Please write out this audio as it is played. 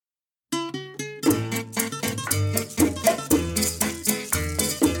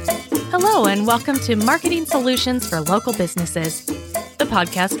Hello, and welcome to Marketing Solutions for Local Businesses, the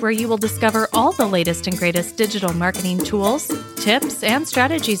podcast where you will discover all the latest and greatest digital marketing tools, tips, and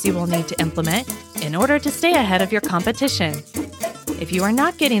strategies you will need to implement in order to stay ahead of your competition. If you are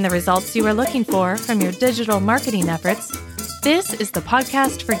not getting the results you are looking for from your digital marketing efforts, this is the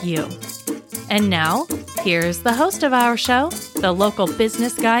podcast for you. And now, here's the host of our show, the local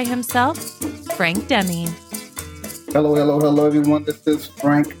business guy himself, Frank Deming. Hello, everyone. This is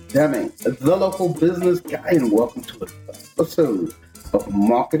Frank Deming, the local business guy, and welcome to an episode of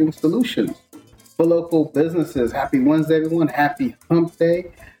Marketing Solutions for Local Businesses. Happy Wednesday, everyone. Happy Hump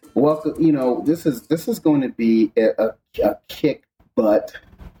Day. Welcome. This is going to be a kick butt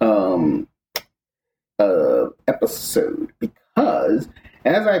episode because,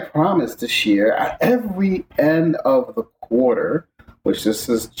 as I promised to share, at every end of the quarter, which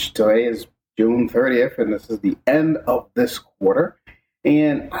today is June 30th, and this is the end of this quarter.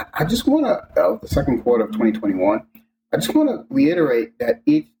 And I just want to, the second quarter of 2021, I just want to reiterate that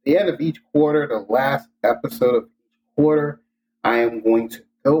the end of each quarter, the last episode of each quarter, I am going to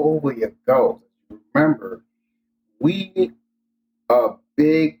go over your goals. Remember, we are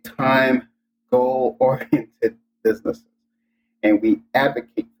big time goal-oriented businesses, and we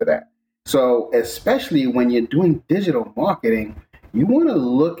advocate for that. So especially when you're doing digital marketing, you want to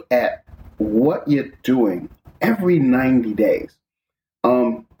look at what you're doing every 90 days.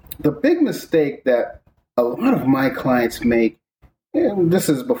 The big mistake that a lot of my clients make, and this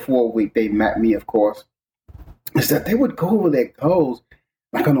is before they met me, of course, is that they would go over their goals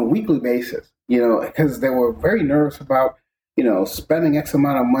like on a weekly basis, because they were very nervous about, spending X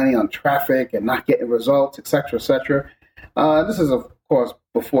amount of money on traffic and not getting results, et cetera, et cetera. This is, of course,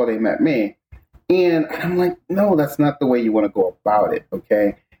 before they met me. And I'm like, no, that's not the way you want to go about it,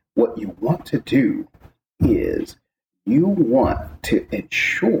 okay? What you want to do is you want to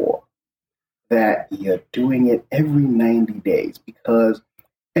ensure that you're doing it every 90 days, because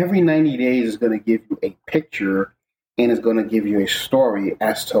every 90 days is going to give you a picture and is going to give you a story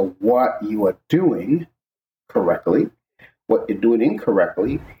as to what you are doing correctly, what you're doing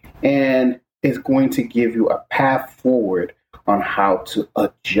incorrectly, and is going to give you a path forward on how to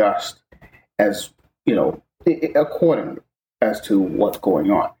adjust accordingly as to what's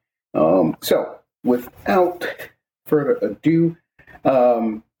going on. So without further ado,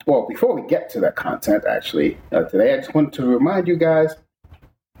 before we get to that content, actually, today I just wanted to remind you guys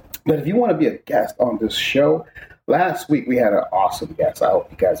that if you want to be a guest on this show, last week we had an awesome guest. I hope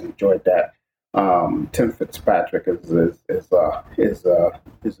you guys enjoyed that. Tim Fitzpatrick is a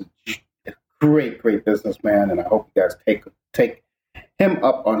great businessman, and I hope you guys take him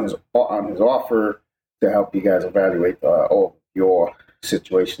up on his offer to help you guys evaluate all your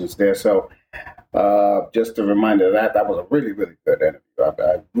situations there. So just a reminder that was a really, really good interview.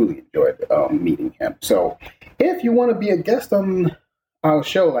 I really enjoyed meeting him. So if you want to be a guest on our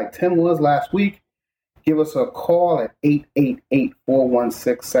show like Tim was last week, give us a call at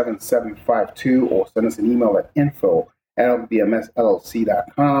 888-416-7752 or send us an email at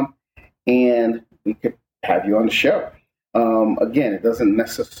info@lbmsllc.com, and we could have you on the show. Again, it doesn't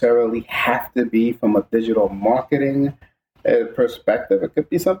necessarily have to be from a digital marketing perspective. It could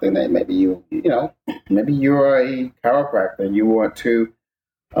be something that maybe maybe you're a chiropractor and you want to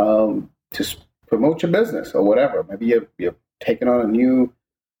promote your business or whatever. Maybe you're taking on a new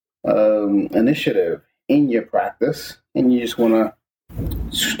initiative in your practice and you just want to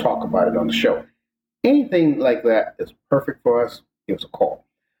talk about it on the show. Anything like that is perfect for us. Give us a call.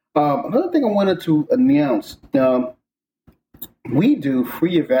 Another thing I wanted to announce, we do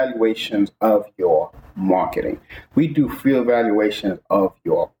free evaluations of your marketing. We do free evaluations of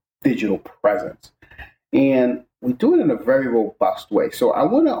your digital presence. And we do it in a very robust way. So I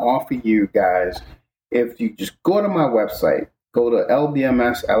want to offer you guys, if you just go to my website, go to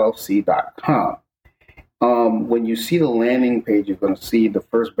lbmsllc.com. When you see the landing page, you're going to see the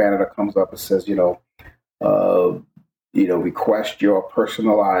first banner that comes up. It says, request your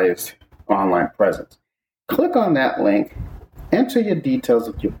personalized online presence. Click on that link, enter your details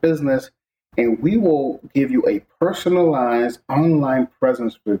of your business, and we will give you a personalized online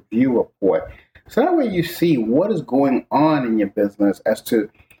presence review report. So that way you see what is going on in your business as to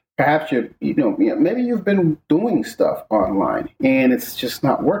perhaps maybe you've been doing stuff online and it's just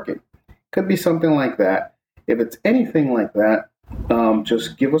not working. Could be something like that. If it's anything like that,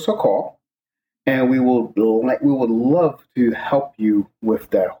 just give us a call, and we would love to help you with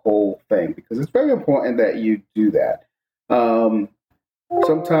that whole thing, because it's very important that you do that.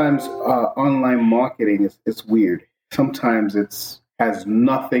 Sometimes online marketing is weird. Sometimes it's has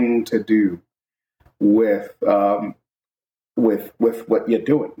nothing to do with what you're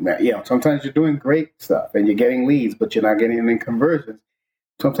doing. You know, sometimes you're doing great stuff and you're getting leads, but you're not getting any conversions.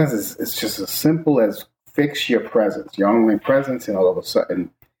 Sometimes it's just as simple as fix your presence, your online presence, and all of a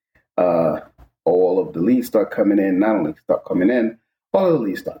sudden, all of the leads start coming in. Not only start coming in, all of the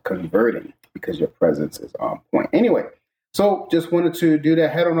leads start converting because your presence is on point. Anyway, so just wanted to do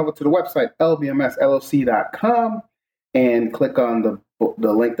that. Head on over to the website, lbmsllc.com, and click on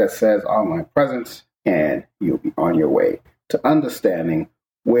the link that says online presence, and you'll be on your way to understanding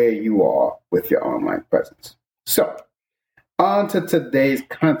where you are with your online presence. So, on to today's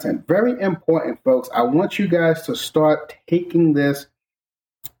content. Very important, folks. I want you guys to start taking this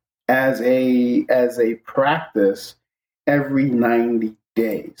as a practice every 90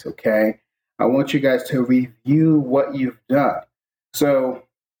 days, okay? I want you guys to review what you've done. So,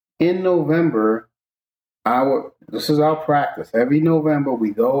 in November, this is our practice. Every November,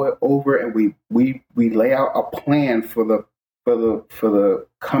 we go over and we lay out a plan for the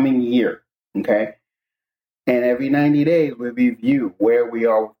coming year. Okay, and every 90 days we review where we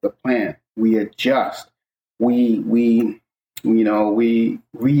are with the plan. We adjust. We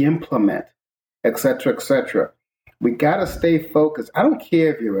re-implement, etc., etc. We gotta stay focused. I don't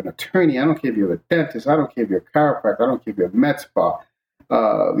care if you're an attorney. I don't care if you're a dentist. I don't care if you're a chiropractor. I don't care if you're a med spa.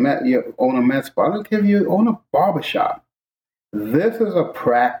 You own a med spa. I don't care if you own a barbershop. This is a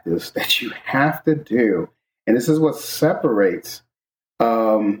practice that you have to do, and this is what separates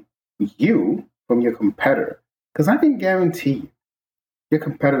you from your competitor. Because I can guarantee you, your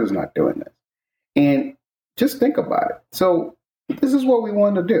competitor's not doing this. And just think about it. So this is what we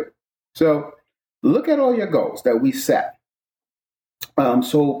want to do. So look at all your goals that we set.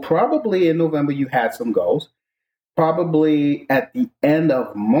 So probably in November you had some goals. Probably at the end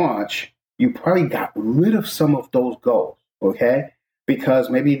of March, you probably got rid of some of those goals, okay? Because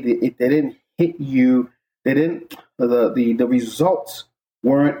maybe they didn't hit you, the results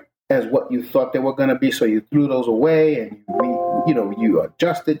weren't as what you thought they were going to be, so you threw those away and you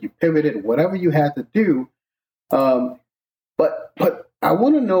adjusted, you pivoted, whatever you had to do. But I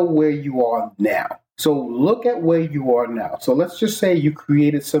want to know where you are now. So look at where you are now. So let's just say you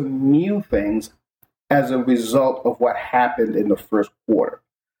created some new things as a result of what happened in the first quarter.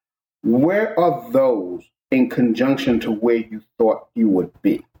 Where are those in conjunction to where you thought you would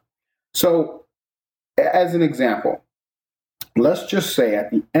be? So, as an example, let's just say at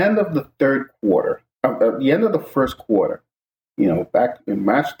the end of the third quarter, at the end of the first quarter, back in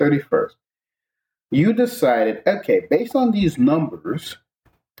March 31st, you decided, okay, based on these numbers,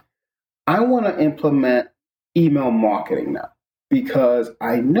 I want to implement email marketing now because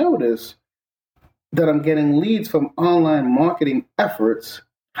I notice that I'm getting leads from online marketing efforts.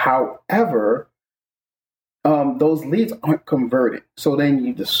 However, those leads aren't converting. So then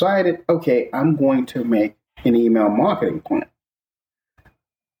you decided, okay, I'm going to make an email marketing plan.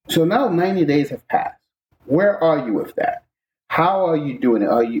 So now 90 days have passed. Where are you with that? How are you doing it?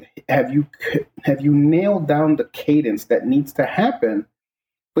 Have you nailed down the cadence that needs to happen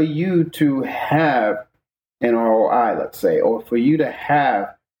for you to have an ROI, let's say, or for you to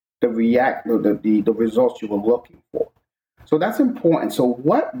have the results you were looking for? So that's important. So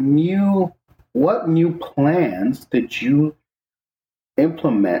what new plans did you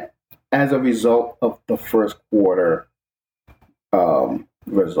implement as a result of the first quarter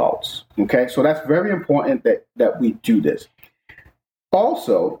results? Okay, so that's very important that we do this.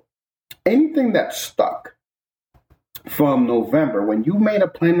 Also, anything that stuck from November, when you made a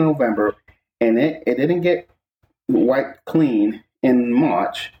plan in November and it didn't get wiped clean in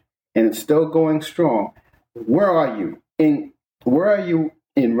March and it's still going strong, where are you in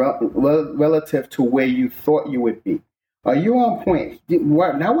relative to where you thought you would be? Are you on point?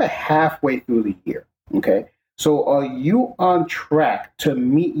 Now we're halfway through the year, okay? So are you on track to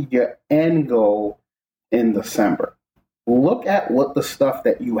meet your end goal in December? Look at what the stuff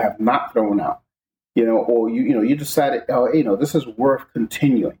that you have not thrown out, or you decided, this is worth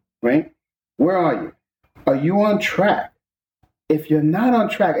continuing, right? Where are you? Are you on track? If you're not on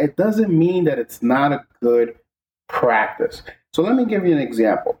track, it doesn't mean that it's not a good practice. So let me give you an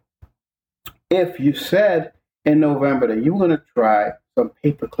example. If you said in November that you were going to try some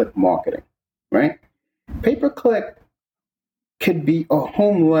pay-per-click marketing, right? Pay-per-click could be a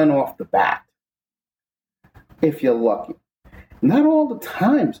home run off the bat if you're lucky. Not all the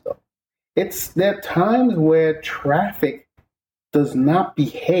times, though. There are times where traffic does not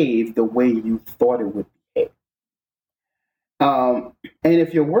behave the way you thought it would behave. And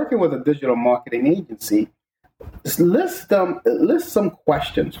if you're working with a digital marketing agency, list some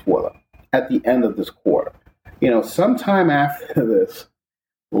questions for them at the end of this quarter. sometime after this,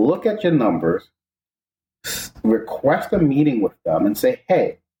 look at your numbers, request a meeting with them and say,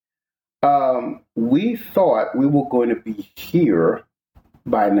 hey, we thought we were going to be here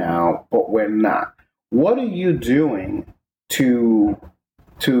by now, but we're not. What are you doing to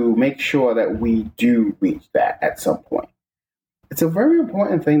make sure that we do reach that at some point? It's a very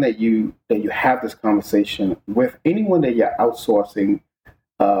important thing that you have this conversation with anyone that you're outsourcing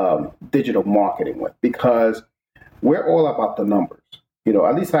digital marketing with, because we're all about the numbers.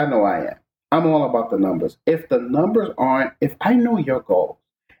 At least I know I am. I'm all about the numbers. If I know your goals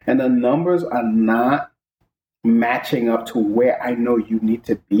and the numbers are not matching up to where I know you need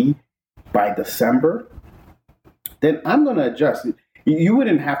to be by December, then I'm going to adjust. You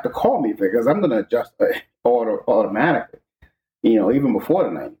wouldn't have to call me because I'm going to adjust automatically, even before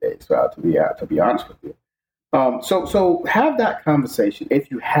the 90 days, to be honest with you. So have that conversation if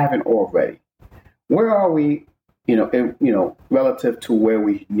you haven't already. Where are we, relative to where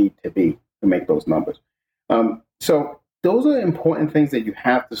we need to be to make those numbers? So those are important things that you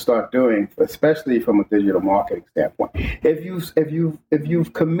have to start doing, especially from a digital marketing standpoint. If you've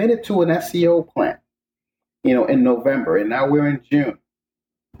committed to an SEO plan, in November, and now we're in June.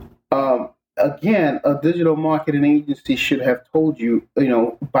 Again, a digital marketing agency should have told you,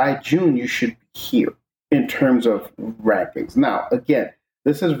 by June you should be here in terms of rankings. Now, again,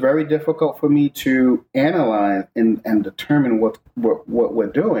 this is very difficult for me to analyze and determine what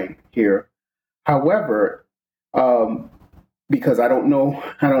we're doing here. However, because I don't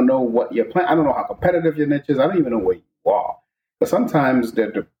know what your plan. I don't know how competitive your niche is. I don't even know where you are. But sometimes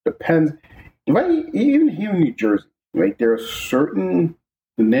that depends. Right, even here in New Jersey, right, there are certain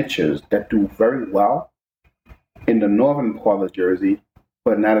niches that do very well in the northern part of Jersey,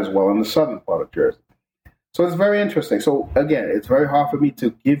 but not as well in the southern part of Jersey. So it's very interesting. So again, it's very hard for me to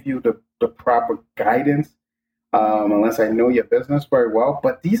give you the proper guidance unless I know your business very well.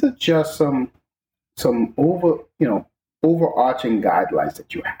 But these are just some overarching guidelines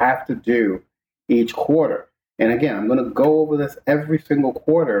that you have to do each quarter. And again, I'm going to go over this every single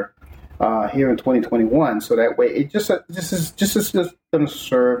quarter here in 2021, so that way it just is going to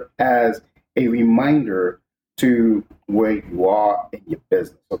serve as a reminder to where you are in your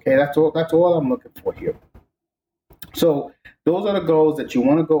business. Okay, that's all I'm looking for here. So those are the goals that you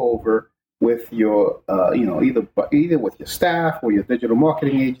want to go over with your, either with your staff or your digital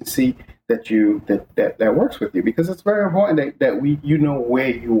marketing agency that works with you, because it's very important that you know where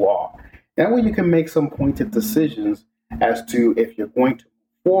you are. That way you can make some pointed decisions as to if you're going to move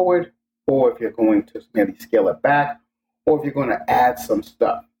forward, or if you're going to maybe scale it back, or if you're going to add some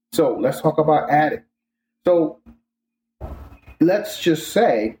stuff. So let's talk about adding. So let's just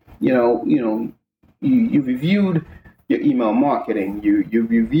say, you reviewed your email marketing, you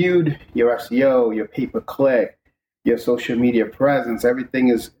reviewed your SEO, your pay-per-click, your social media presence, everything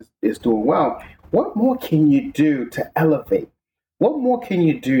is doing well. What more can you do to elevate? What more can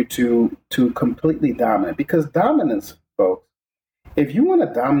you do to completely dominate? Because dominance, folks, if you want to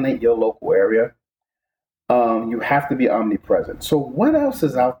dominate your local area, you have to be omnipresent. So what else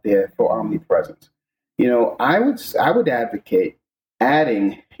is out there for omnipresence? I would advocate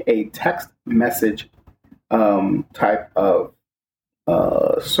adding a text message type of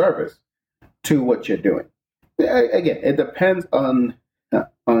service to what you're doing. Again, it depends on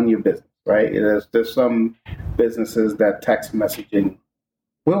your business, right? There's some businesses that text messaging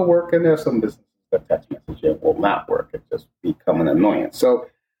will work, and there's some businesses that text messaging will not work. It just become an annoyance. So,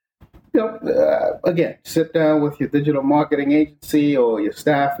 again, sit down with your digital marketing agency or your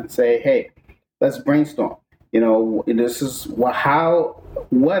staff and say, hey, let's brainstorm. This is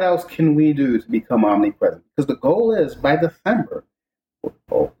what else can we do to become omnipresent? Because the goal is by December,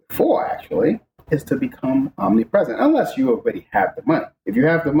 or before actually, is to become omnipresent, unless you already have the money. If you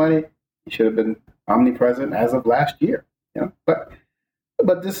have the money, you should have been omnipresent as of last year.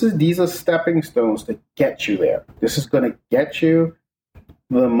 But these are stepping stones to get you there. This is going to get you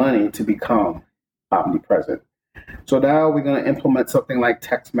the money to become omnipresent. So now we're going to implement something like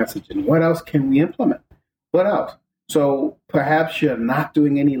text messaging. What else can we implement? What else? So perhaps you're not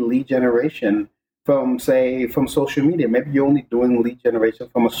doing any lead generation from social media. Maybe you're only doing lead generation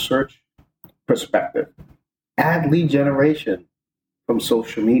from a search perspective. Add lead generation from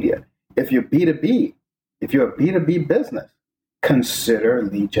social media. If you're B2B, if you're a B2B business, consider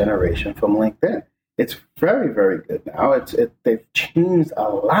lead generation from LinkedIn. It's very, very good now. They've changed a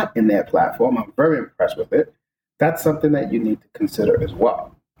lot in their platform. I'm very impressed with it. That's something that you need to consider as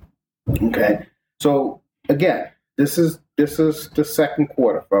well. Okay. So again, this is the second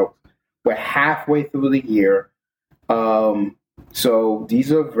quarter, folks. We're halfway through the year. So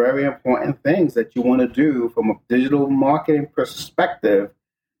these are very important things that you want to do from a digital marketing perspective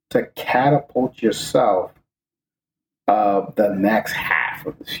to catapult yourself the next half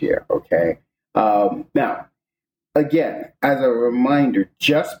of this year, okay? Now, again, as a reminder,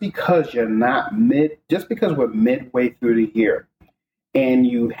 just because we're midway through the year and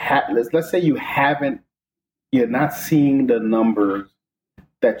let's say you're not seeing the numbers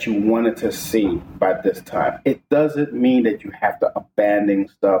that you wanted to see by this time, it doesn't mean that you have to abandon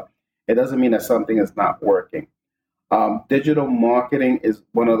stuff. It doesn't mean that something is not working. Digital marketing is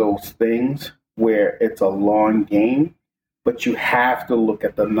one of those things where it's a long game, but you have to look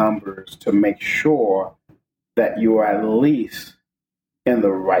at the numbers to make sure that you are at least in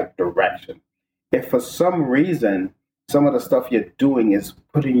the right direction. If for some reason some of the stuff you're doing is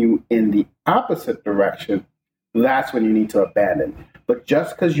putting you in the opposite direction, that's when you need to abandon. But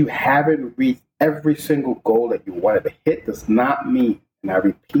just because you haven't reached every single goal that you wanted to hit does not mean, and I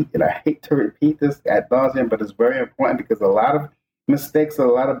repeat, and I hate to repeat this ad nauseum, but it's very important because a lot of mistakes that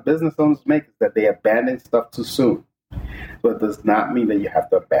a lot of business owners make is that they abandon stuff too soon. So it does not mean that you have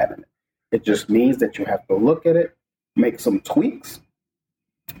to abandon it. It just means that you have to look at it, make some tweaks,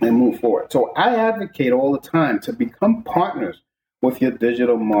 and move forward. So I advocate all the time to become partners with your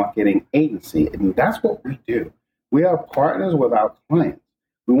digital marketing agency, and that's what we do. We are partners with our clients.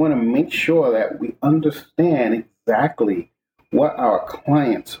 We want to make sure that we understand exactly what our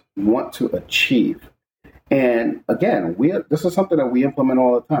clients want to achieve. And again, this is something that we implement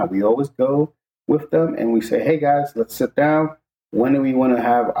all the time. We always go with them and we say, hey guys, let's sit down. When do we want to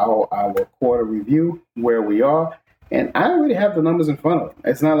have our quarter review, where we are? And I already have the numbers in front of them.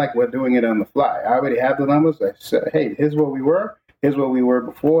 It's not like we're doing it on the fly. I already have the numbers. I said, hey, here's where we were. Here's where we were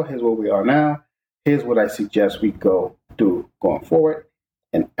before. Here's where we are now. Here's what I suggest we go do going forward.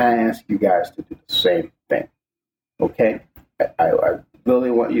 And I ask you guys to do the same thing. Okay? I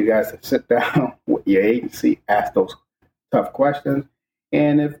really want you guys to sit down with your agency, ask those tough questions.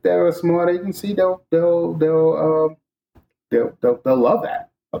 And if they're a smart agency, they'll love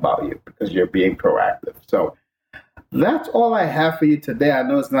that about you because you're being proactive. So that's all I have for you today. I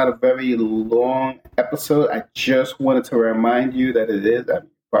know it's not a very long episode. I just wanted to remind you that it is, I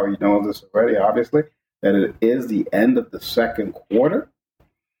probably know this already, obviously, that it is the end of the second quarter.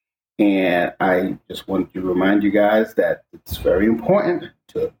 And I just wanted to remind you guys that it's very important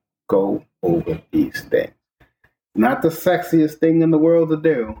to go over these things. Not the sexiest thing in the world to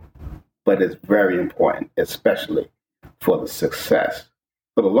do, but it's very important, especially for the success,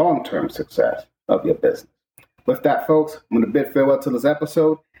 for the long-term success of your business. With that, folks, I'm going to bid farewell to this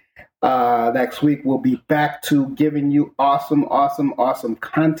episode. Next week, we'll be back to giving you awesome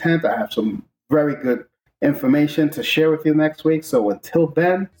content. I have some very good information to share with you next week. So until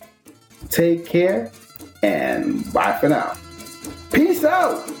then, take care and bye for now. Peace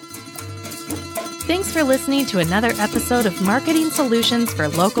out. Thanks for listening to another episode of Marketing Solutions for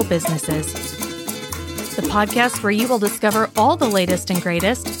Local Businesses, the podcast where you will discover all the latest and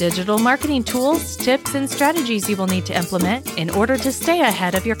greatest digital marketing tools, tips, and strategies you will need to implement in order to stay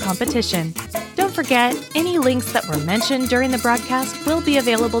ahead of your competition. Don't forget, any links that were mentioned during the broadcast will be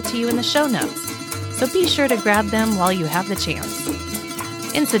available to you in the show notes, so be sure to grab them while you have the chance.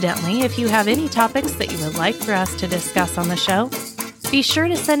 Incidentally, if you have any topics that you would like for us to discuss on the show, be sure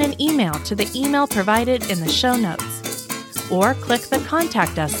to send an email to the email provided in the show notes, or click the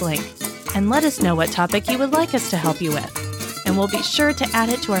Contact Us link and let us know what topic you would like us to help you with, and we'll be sure to add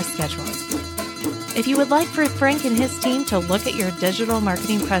it to our schedule. If you would like for Frank and his team to look at your digital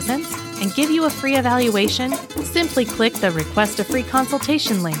marketing presence and give you a free evaluation, simply click the Request a Free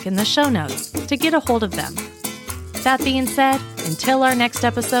Consultation link in the show notes to get a hold of them. That being said, until our next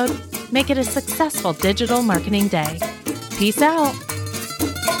episode, make it a successful digital marketing day. Peace out.